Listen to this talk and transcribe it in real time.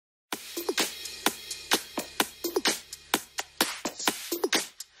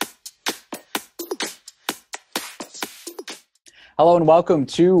Hello and welcome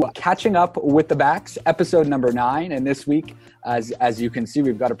to Catching Up with the Backs, episode number 9. And this week, as you can see,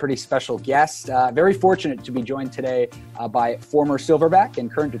 we've got a pretty special guest. Very fortunate to be joined today by former Silverback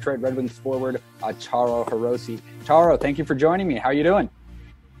and current Detroit Red Wings forward, Taro Hirose. Taro, thank you for joining me. How are you doing?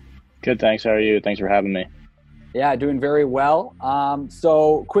 Good, thanks. How are you? Thanks for having me. Yeah, doing very well.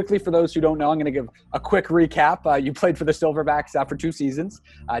 So quickly, for those who don't know, I'm going to give a quick recap. You played for the Silverbacks for 2 seasons,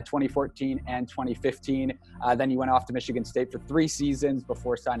 2014 and 2015. Then you went off to Michigan State for 3 seasons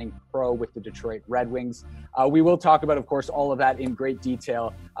before signing pro with the Detroit Red Wings. We will talk about, of course, all of that in great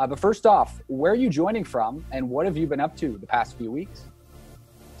detail. But first off, where are you joining from and what have you been up to the past few weeks?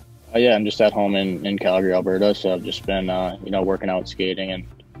 Yeah, I'm just at home in Calgary, Alberta. So I've just been, working out, skating, and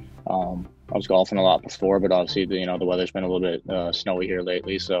I was golfing a lot before, but obviously, the weather's been a little bit snowy here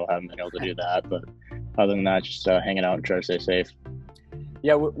lately, so I haven't been able to do that. But other than that, just hanging out and trying to stay safe.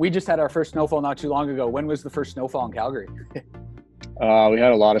 Yeah, we just had our first snowfall not too long ago. When was the first snowfall in Calgary? We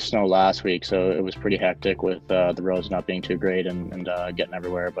had a lot of snow last week, so it was pretty hectic with the roads not being too great and getting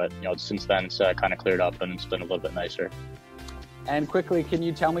everywhere. But since then, it's kind of cleared up and it's been a little bit nicer. And quickly, can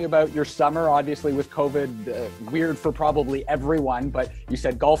you tell me about your summer? Obviously, with COVID, weird for probably everyone, but you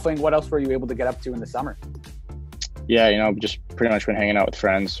said golfing. What else were you able to get up to in the summer? Yeah, just pretty much been hanging out with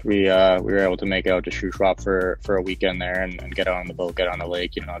friends. We were able to make it out to Shuswap for a weekend there and get on the boat, get on the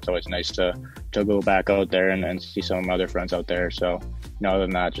lake. It's always nice to go back out there and see some of my other friends out there. So, other than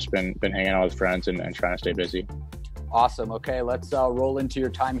that, just been hanging out with friends and trying to stay busy. Awesome. Okay, let's roll into your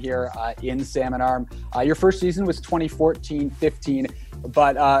time here in Salmon Arm. Your first season was 2014-15,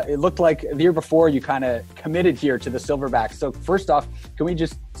 but it looked like the year before you kind of committed here to the Silverbacks. So first off, can we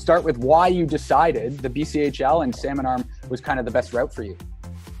just start with why you decided the BCHL and Salmon Arm was kind of the best route for you?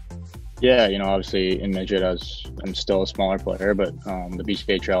 Yeah, obviously in midget I'm still a smaller player, but the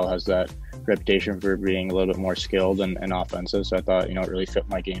BCHL has that reputation for being a little bit more skilled and offensive. So I thought, it really fit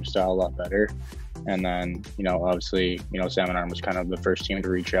my game style a lot better. And then, obviously, Salmon Arm was kind of the first team to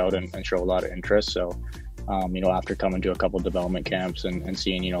reach out and show a lot of interest. So, after coming to a couple of development camps and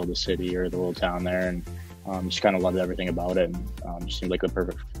seeing, the city or the little town there and just kind of loved everything about it and just seemed like a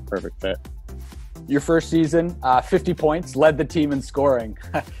perfect fit. Your first season, 50 points, led the team in scoring.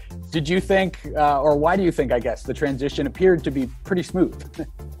 Did you think, or why do you think, I guess, the transition appeared to be pretty smooth?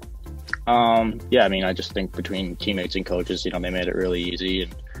 Yeah, I just think between teammates and coaches, they made it really easy.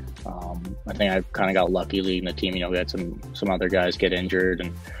 And I think I kind of got lucky leading the team. We had some other guys get injured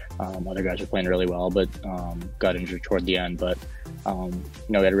and other guys were playing really well, but got injured toward the end. But,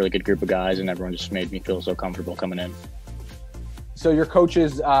 we had a really good group of guys and everyone just made me feel so comfortable coming in. So your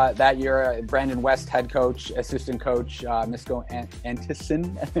coaches that year, Brandon West, head coach, assistant coach, Misko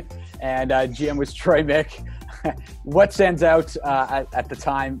Antison, and GM was Troy Mick. What stands out at the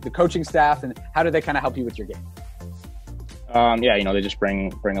time, the coaching staff, and how do they kind of help you with your game? Yeah, they just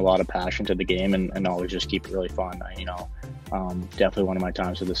bring a lot of passion to the game and always just keep it really fun. Definitely one of my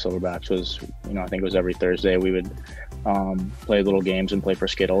times with the Silverbacks was, I think it was every Thursday we would play little games and play for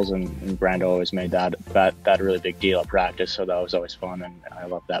Skittles, and Brando always made that a really big deal at practice. So that was always fun, and I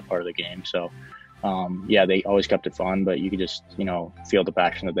loved that part of the game. So, yeah, they always kept it fun, but you could just, feel the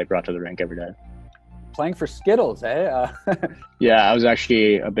passion that they brought to the rink every day. Playing for Skittles, eh? Yeah, I was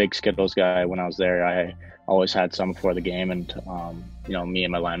actually a big Skittles guy when I was there. I always had some before the game, and me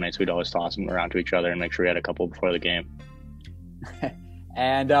and my line mates, we'd always toss them around to each other and make sure we had a couple before the game.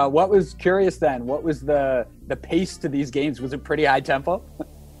 And what was curious then? What was the pace to these games? Was it pretty high tempo?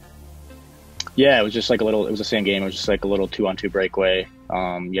 Yeah, it was just like it was the same game. It was just like a little 2-on-2 breakaway.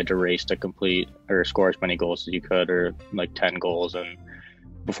 You had to race to complete or score as many goals as you could, or like 10 goals, and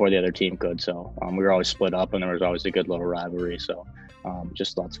before the other team could. So we were always split up, and there was always a good little rivalry. So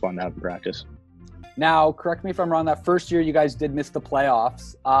just lots of fun to have in practice. Now, correct me if I'm wrong, that first year you guys did miss the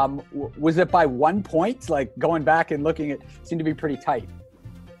playoffs. Was it by 1 point? Like, going back and looking, it seemed to be pretty tight.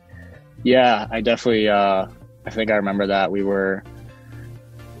 Yeah, I definitely, I think I remember that. We were,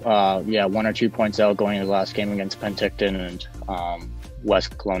 1 or 2 points out going into the last game against Penticton, and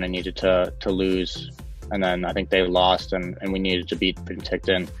West Kelowna needed to lose. And then I think they lost, and we needed to beat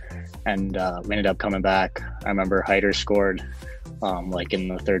Penticton. And we ended up coming back. I remember Heider scored in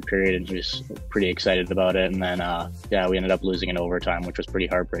the third period, and he was pretty excited about it. And then, we ended up losing in overtime, which was pretty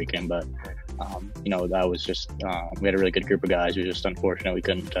heartbreaking. But, that was just, we had a really good group of guys. We were just unfortunate we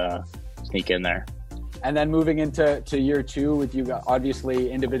couldn't sneak in there. And then moving into year 2 with you, obviously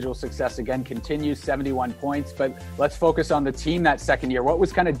individual success again continues, 71 points. But let's focus on the team that second year. What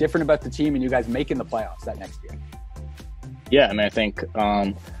was kind of different about the team and you guys making the playoffs that next year? Yeah, I think,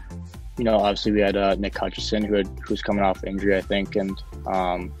 obviously we had Nick Hutchison who was coming off injury, I think, and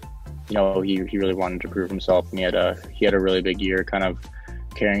he really wanted to prove himself, and he had a really big year, kind of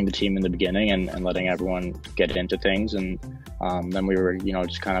carrying the team in the beginning and letting everyone get into things. And then we were,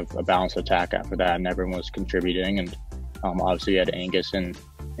 just kind of a balanced attack after that, and everyone was contributing. And obviously, we had Angus in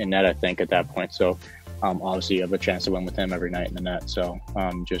net, I think, at that point. So obviously, you have a chance to win with him every night in the net. So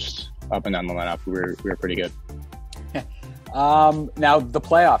just up and down the lineup, we were pretty good. Now the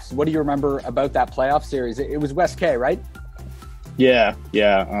playoffs. What do you remember about that playoff series? It was West K, right? Yeah.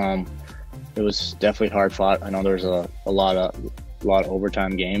 It was definitely hard fought. I know there was a lot of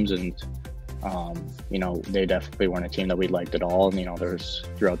overtime games, and they definitely weren't a team that we liked at all. And there's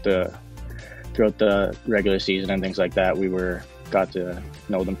throughout the regular season and things like that, we got to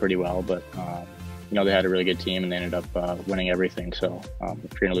know them pretty well. But they had a really good team, and they ended up winning everything. So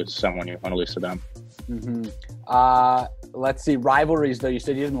if you're gonna lose to someone, you want to lose to them. Mm-hmm. Let's see, rivalries though. You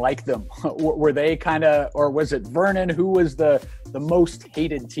said you didn't like them. Were they kind of, or was it Vernon? Who was the most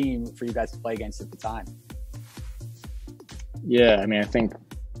hated team for you guys to play against at the time? Yeah, I think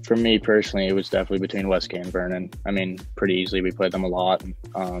for me personally, it was definitely between West K and Vernon. Pretty easily. We played them a lot. And,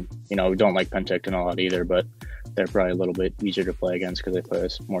 we don't like Penticton a lot either, but they're probably a little bit easier to play against because they play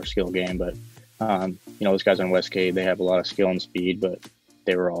a more skill game. But, those guys on West K, they have a lot of skill and speed, but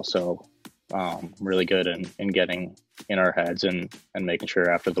they were also really good in getting in our heads and making sure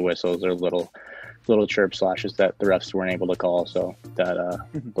after the whistles or little chirp slashes that the refs weren't able to call. So that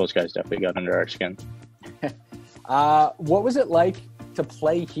those guys definitely got under our skin. What was it like to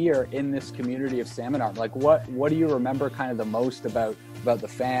play here in this community of Salmon Arm? Like, what do you remember kind of the most about the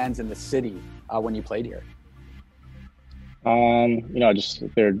fans and the city when you played here? Just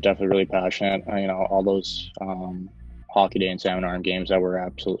they're definitely really passionate. All those Hockey Day and Salmon Arm games that were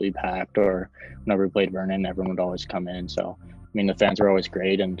absolutely packed, or whenever we played Vernon, everyone would always come in. So, the fans were always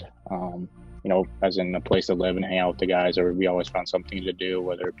great, and as in a place to live and hang out with the guys, or we always found something to do,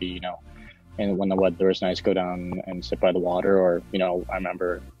 whether it be, and when the weather was nice, go down and sit by the water, or, I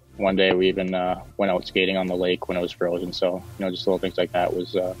remember one day we even went out skating on the lake when it was frozen. So, just little things like that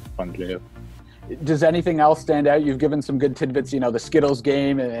was fun to do. Does anything else stand out? You've given some good tidbits, the Skittles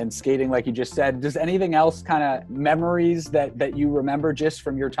game and skating, like you just said. Does anything else kind of memories that you remember just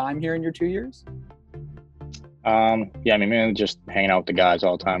from your time here in your 2 years? Just hanging out with the guys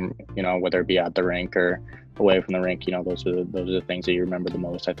all the time, whether it be at the rink or away from the rink, those are the things that you remember the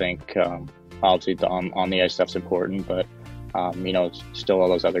most. I think obviously the on the ice stuff's important, but still all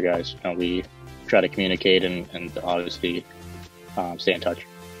those other guys, we try to communicate and obviously stay in touch.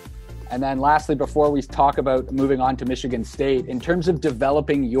 And then lastly, before we talk about moving on to Michigan State, in terms of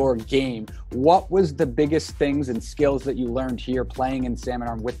developing your game, what was the biggest things and skills that you learned here playing in Salmon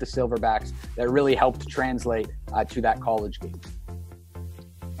Arm with the Silverbacks that really helped translate to that college game?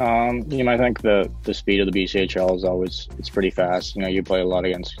 I think the speed of the BCHL it's pretty fast. You play a lot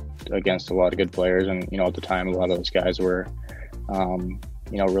against a lot of good players, and at the time a lot of those guys were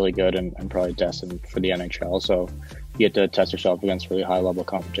really good and probably destined for the NHL. So you get to test yourself against really high level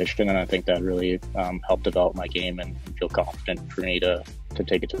competition, and I think that really helped develop my game and feel confident for me to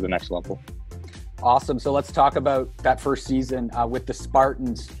take it to the next level. Awesome. So let's talk about that first season with the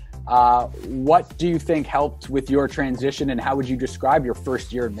Spartans. What do you think helped with your transition, and how would you describe your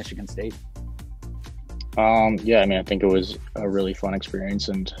first year at Michigan State? I think it was a really fun experience,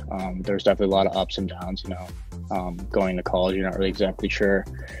 and there's definitely a lot of ups and downs. Going to college, you're not really exactly sure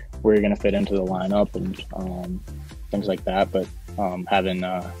where you're going to fit into the lineup and things like that. But having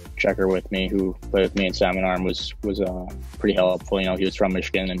Checker with me, who played with me in Salmon Arm, was pretty helpful. He was from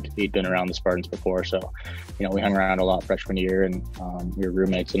Michigan and he'd been around the Spartans before, so we hung around a lot freshman year, and we were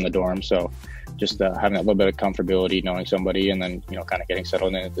roommates in the dorm. So just having a little bit of comfortability, knowing somebody, and then kind of getting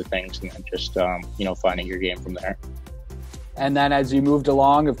settled into things, and then just finding your game from there. And then as you moved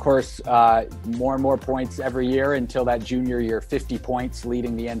along, of course, more and more points every year until that junior year, 50 points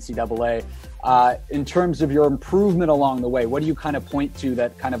leading the NCAA. In terms of your improvement along the way, what do you kind of point to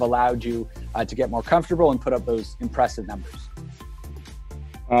that kind of allowed you to get more comfortable and put up those impressive numbers?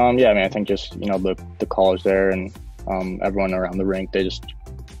 I think just, the college there and everyone around the rink, they just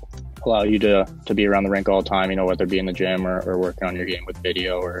allow you to be around the rink all the time, whether it be in the gym or working on your game with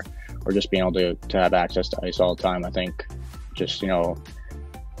video or just being able to have access to ice all the time. I think just,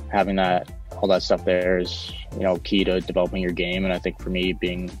 having all that stuff there is, key to developing your game. And I think for me,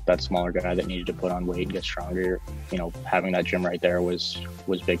 being that smaller guy that needed to put on weight and get stronger, having that gym right there was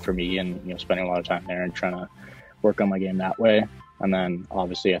big for me, and, spending a lot of time there and trying to work on my game that way. And then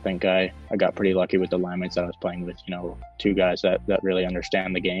obviously I think I got pretty lucky with the line mates that I was playing with, two guys that really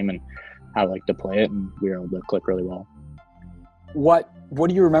understand the game and how I like to play it, and we were able to click really well. What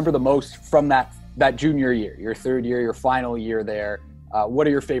do you remember the most from that junior year, your third year, your final year there? What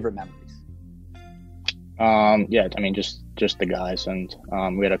are your favorite memories? Yeah, I mean, just the guys, and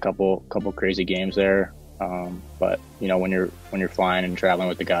we had a couple crazy games there. But you know, when you're flying and traveling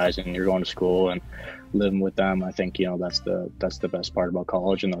with the guys, and you're going to school and living with them, I think, you know, that's the best part about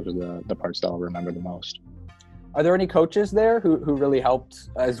college, and those are the parts that I'll remember the most. Are there any coaches there who really helped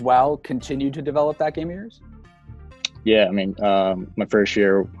as well continue to develop that game of yours? Yeah, I mean, my first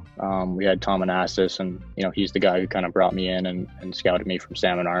year, we had Tom Anastas, and you know, he's the guy who kind of brought me in and scouted me from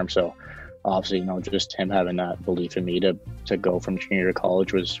Salmon Arm. So obviously, you know, just him having that belief in me to go from junior to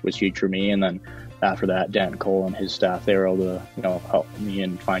college was huge for me. And then after that, Dan Cole and his staff, they were able to, you know, help me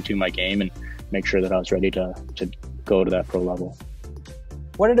and fine tune my game and make sure that I was ready to go to that pro level.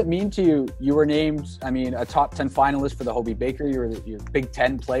 What did it mean to you? You were named, I mean, a top 10 finalist for the Hobie Baker. You were your Big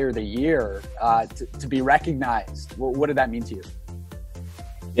Ten Player of the Year. To be recognized, what did that mean to you?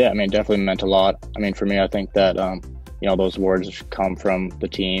 Yeah, I mean, definitely meant a lot. I mean, for me, I think that, you know, those awards come from the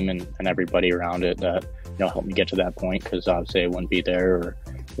team and everybody around it that, you know, helped me get to that point, because obviously I wouldn't be there or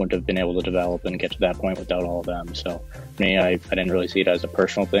wouldn't have been able to develop and get to that point without all of them. So for me, I didn't really see it as a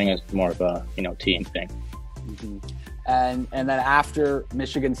personal thing. It's more of a, you know, team thing. Mm-hmm. And then after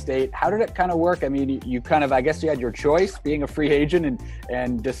Michigan State, how did it kind of work? I mean, you kind of, I guess you had your choice being a free agent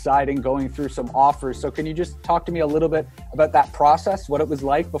and deciding, going through some offers. So can you just talk to me a little bit about that process, what it was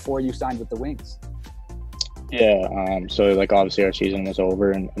like before you signed with the Wings? Yeah, so like obviously our season was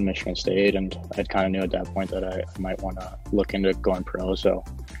over in Michigan State, and I kind of knew at that point that I might want to look into going pro. So,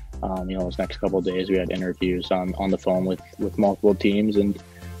 you know, those next couple of days we had interviews on the phone with multiple teams, and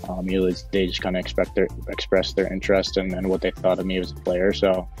you know, they just kind of express their interest and what they thought of me as a player.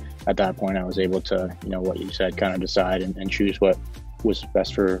 So at that point, I was able to, you know, what you said, kind of decide and choose what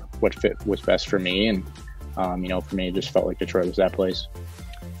fit was best for me. And you know, for me, it just felt like Detroit was that place.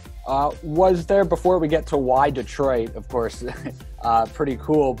 Was there, before we get to why Detroit, of course, pretty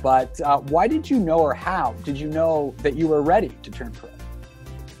cool, but why did you know, or how did you know that you were ready to turn pro?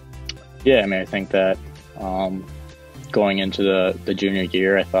 Yeah, I mean, I think that going into the junior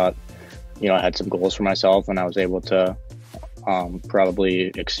year, I thought, you know, I had some goals for myself, and I was able to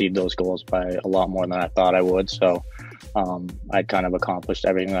probably exceed those goals by a lot more than I thought I would. So I'd kind of accomplished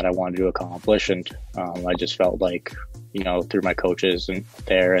everything that I wanted to accomplish, and I just felt like, you know, through my coaches and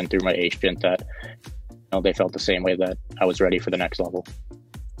through my agent, that, you know, they felt the same way, that I was ready for the next level.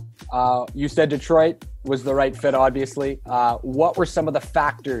 You said Detroit was the right fit, obviously. What were some of the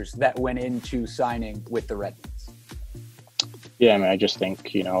factors that went into signing with the Red Wings? Yeah, I mean, I just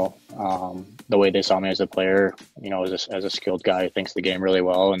think, you know, the way they saw me as a player, you know, as a skilled guy who thinks the game really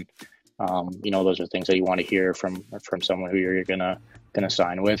well, and you know, those are things that you want to hear from someone who you're gonna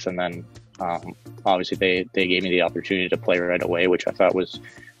sign with. And then obviously they gave me the opportunity to play right away, which I thought was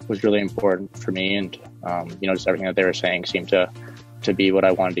really important for me. And you know, just everything that they were saying seemed to be what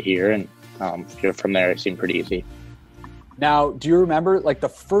I wanted to hear. And from there, it seemed pretty easy. Now, do you remember, like, the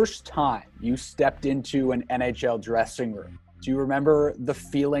first time you stepped into an NHL dressing room? Do you remember the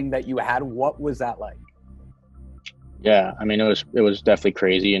feeling that you had? What was that like? Yeah, I mean, it was definitely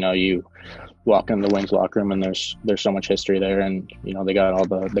crazy. You know, you walk in the Wings locker room, and there's so much history there, and you know, they got all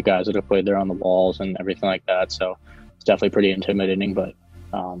the guys that have played there on the walls and everything like that. So it's definitely pretty intimidating, but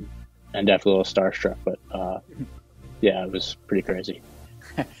and definitely a little starstruck. But yeah, it was pretty crazy.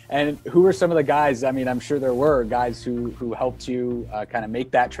 And who were some of the guys? I mean, I'm sure there were guys who helped you kind of make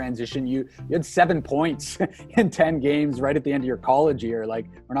that transition. You had 7 points in 10 games right at the end of your college year. Like,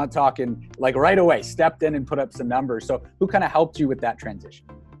 we're not talking like right away, stepped in and put up some numbers. So who kind of helped you with that transition?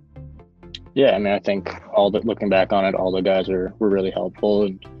 Yeah, I mean, I think looking back on it, all the guys were really helpful,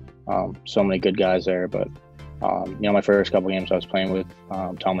 and so many good guys there. But you know, my first couple games I was playing with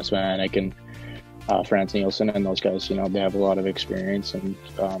Thomas Vanek and Frans Nielsen, and those guys, you know, they have a lot of experience, and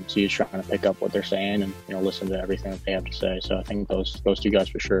so you're trying to pick up what they're saying and, you know, listen to everything that they have to say. So I think those two guys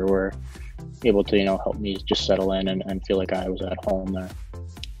for sure were able to, you know, help me just settle in and feel like I was at home there.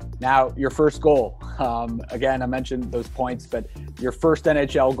 Now, your first goal, again, I mentioned those points, but your first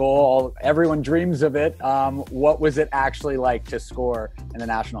NHL goal, everyone dreams of it. What was it actually like to score in the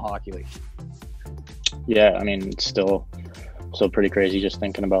National Hockey League? Yeah, I mean, it's still pretty crazy just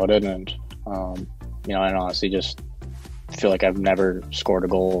thinking about it. And you know, I honestly just feel like I've never scored a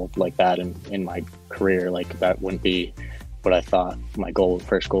goal like that in my career. Like, that wouldn't be what I thought my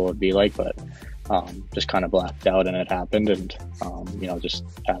first goal would be like, but just kind of blacked out and it happened, and you know, just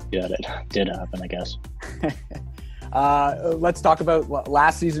happy that it did happen, I guess. Let's talk about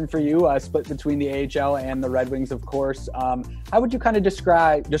last season for you, split between the AHL and the Red Wings, of course. How would you kind of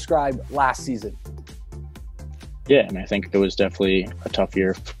describe last season? Yeah, I mean, I think it was definitely a tough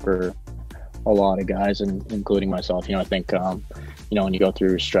year for a lot of guys, and including myself. I think when you go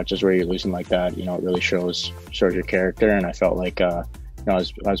through stretches where you're losing like that, it really shows your character. And I felt like I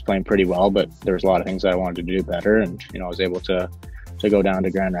was playing pretty well, but there was a lot of things that I wanted to do better, and I was able to go down to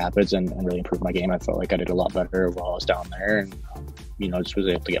Grand Rapids and really improve my game. I felt like I did a lot better while I was down there, and just was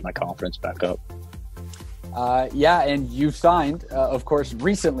able to get my confidence back up. And you signed, of course,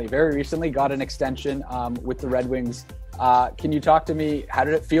 very recently, got an extension with the Red Wings. Can you talk to me, how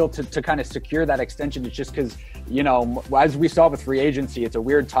did it feel to kind of secure that extension? It's just because, as we saw with free agency, it's a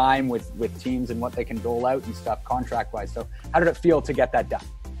weird time with teams and what they can dole out and stuff contract-wise. So how did it feel to get that done?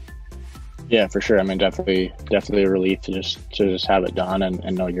 Yeah, for sure. I mean, definitely a relief to just have it done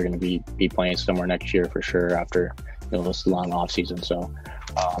and know you're going to be playing somewhere next year for sure after this long off season. So,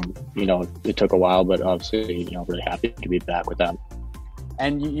 it took a while, but obviously, really happy to be back with them.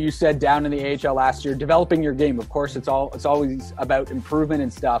 And you said down in the AHL last year, developing your game. Of course, it's always about improvement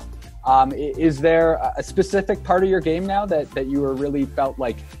and stuff. Is there a specific part of your game now that you really felt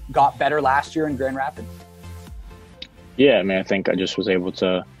like got better last year in Grand Rapids? Yeah, I mean, I think I just was able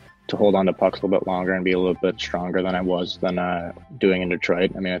to hold on to pucks a little bit longer and be a little bit stronger than I was doing in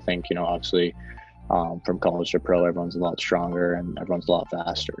Detroit. I mean, I think, obviously from college to pro, everyone's a lot stronger and everyone's a lot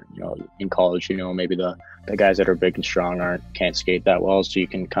faster. In college, maybe the guys that are big and strong can't skate that well, so you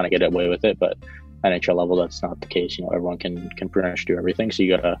can kind of get away with it. But NHL level, that's not the case. Everyone can pretty much do everything. So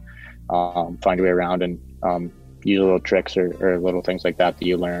you got to find your way around and use little tricks or little things like that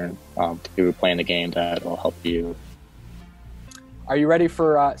you learn through playing the game that will help you. Are you ready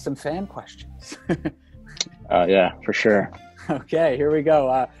for some fan questions? Yeah, for sure. Okay, here we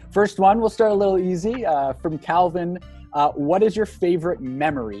go. First one, we'll start a little easy. From Calvin, what is your favorite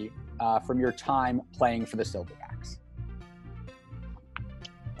memory from your time playing for the Silverbacks?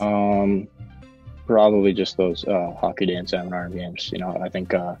 Probably just those Hockey Day and Salmon Arm games. I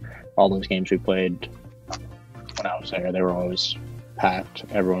think all those games we played when I was there, they were always packed.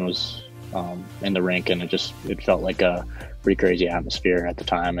 Everyone was in the rink, and it felt like a pretty crazy atmosphere at the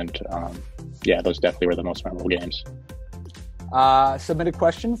time. And those definitely were the most memorable games. Submitted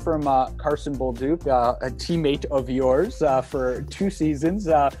question from Carson Bolduc, a teammate of yours for 2 seasons,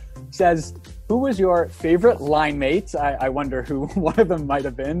 says, who was your favorite line mate? I wonder who one of them might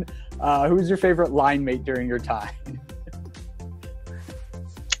have been. Who was your favorite line mate during your time?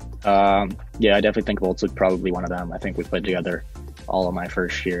 I definitely think Bolt's probably one of them. I think we played together all of my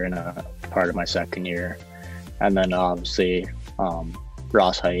first year and a part of my second year. And then obviously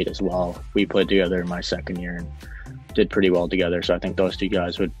Ross Height as well. We played together in my second year and did pretty well together. So I think those 2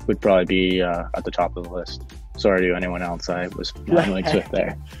 guys would probably be at the top of the list. Sorry to anyone else I was playing links with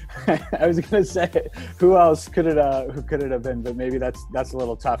there. I was going to say, who else could it have been? But maybe that's a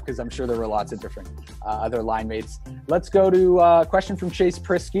little tough because I'm sure there were lots of different other line mates. Let's go to a question from Chase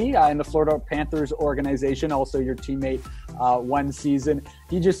Prisky in the Florida Panthers organization, also your teammate one season.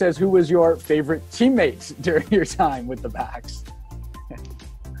 He just says, who was your favorite teammate during your time with the Backs?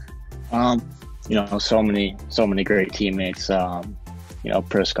 So many great teammates.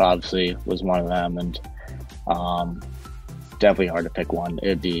 Prisk obviously was one of them, and definitely hard to pick one.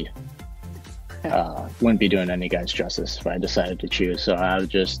 It'd be wouldn't be doing any guys justice if I decided to choose. So I would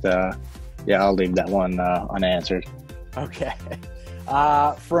just I'll leave that one unanswered. Okay.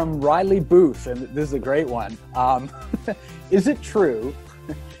 From Riley Booth, and this is a great one. Is it true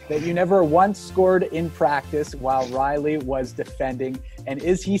that you never once scored in practice while Riley was defending? And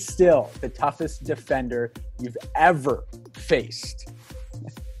is he still the toughest defender you've ever faced?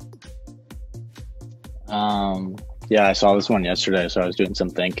 I saw this one yesterday, so I was doing some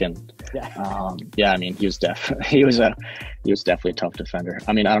thinking. I mean, he was definitely a tough defender.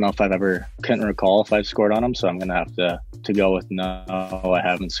 I mean, I don't know if couldn't recall if I've scored on him, so I'm gonna have to go with no, I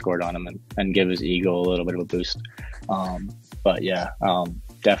haven't scored on him and give his ego a little bit of a boost.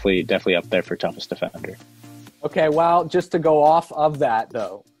 Definitely up there for toughest defender. Okay, well, just to go off of that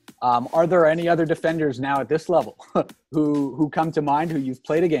though, are there any other defenders now at this level who come to mind who you've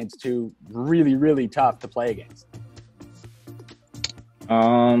played against who really, really tough to play against?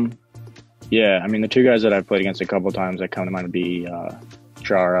 I mean, the 2 guys that I've played against a couple of times that come to mind would be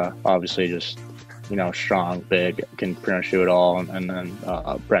Chara, obviously just, strong, big, can pretty much do it all. And then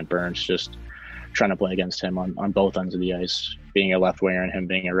Brent Burns, just trying to play against him on both ends of the ice, being a left winger and him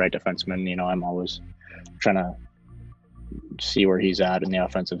being a right defenseman. I'm always trying to see where he's at in the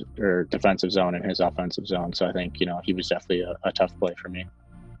offensive or defensive zone and his offensive zone. So I think, he was definitely a tough play for me.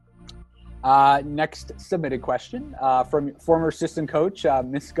 Next submitted question from former assistant coach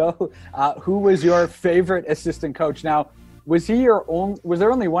Misko. Who was your favorite assistant coach? Now, was there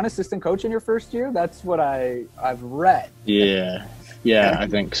only one assistant coach in your first year? That's what I've read. Yeah. Yeah, I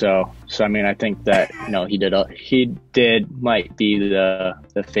think so. So I mean, I think that might be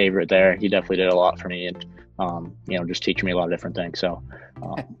the favorite there. He definitely did a lot for me, and just teaching me a lot of different things. So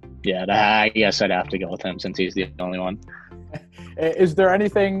yeah, I guess I'd have to go with him since he's the only one. Is there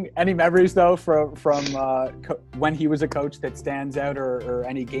any memories though from when he was a coach that stands out, or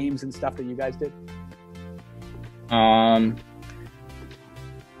any games and stuff that you guys did? I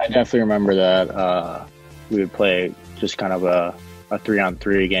definitely remember that we would play just kind of a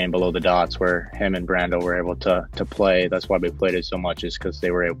 3-on-3 game below the dots where him and Brando were able to play. That's why we played it so much, is because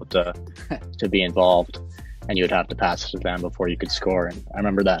they were able to be involved, and you would have to pass to them before you could score. And I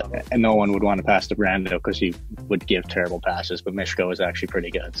remember that, and no one would want to pass to Brando because he would give terrible passes, but Mishko was actually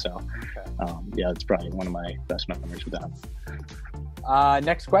pretty good. So yeah, it's probably one of my best memories with them.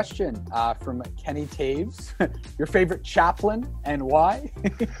 Next question from Kenny Taves. Your favorite chaplain and why?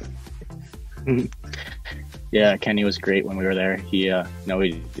 Yeah, Kenny was great when we were there.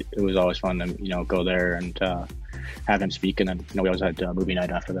 It was always fun to go there and have him speak, and then we always had movie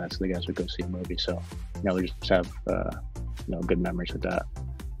night after that, so the guys would go see a movie. So we just have good memories with that.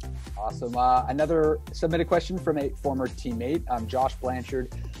 Awesome. Another submitted question from a former teammate, Josh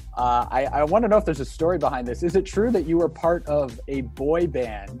Blanchard. I want to know if there's a story behind this. Is it true that you were part of a boy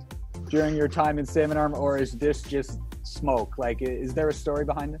band during your time in Salmon Arm, or is this just smoke? Like, is there a story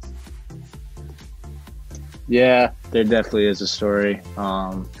behind this? Yeah, there definitely is a story.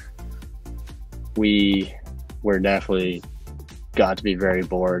 We were definitely got to be very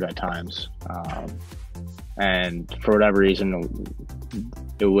bored at times. And for whatever reason,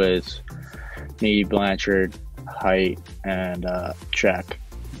 it was me, Blanchard, Height, and Czech.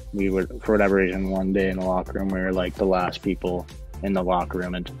 We were, for whatever reason, one day in the locker room, we were like the last people in the locker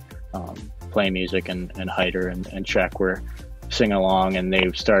room, and playing music, and Heiter and Czech were sing along, and they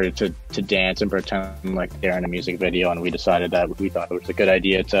started to dance and pretend like they're in a music video, and we decided that we thought it was a good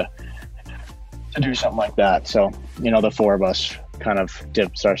idea to do something like that. So the four of us kind of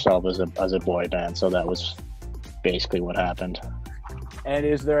dipped ourselves as a boy band, so that was basically what happened. And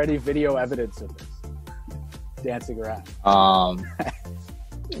is there any video evidence of this dancing around?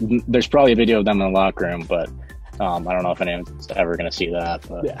 There's probably a video of them in the locker room, but I don't know if anyone's ever going to see that.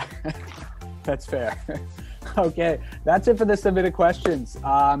 But yeah. That's fair. Okay, that's it for the submitted questions.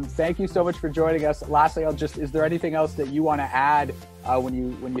 Thank you so much for joining us. Lastly, is there anything else that you want to add when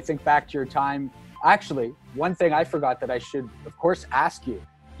you think back to your time? Actually, one thing I forgot that I should, of course, ask you.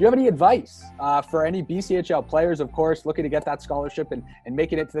 Do you have any advice for any BCHL players, of course, looking to get that scholarship and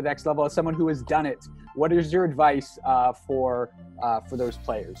making it to the next level? As someone who has done it, what is your advice for those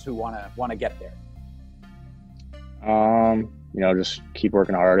players who want to get there? Just keep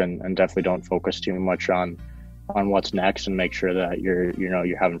working hard, and definitely don't focus too much on what's next, and make sure that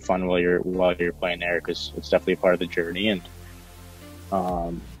you're having fun while you're playing there, because it's definitely a part of the journey, and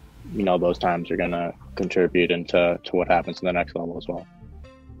those times are going to contribute into what happens in the next level as well.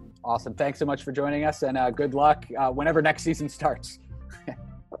 Awesome. Thanks so much for joining us, and good luck whenever next season starts.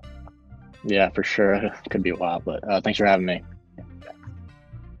 Yeah, for sure. It could be a while, but thanks for having me.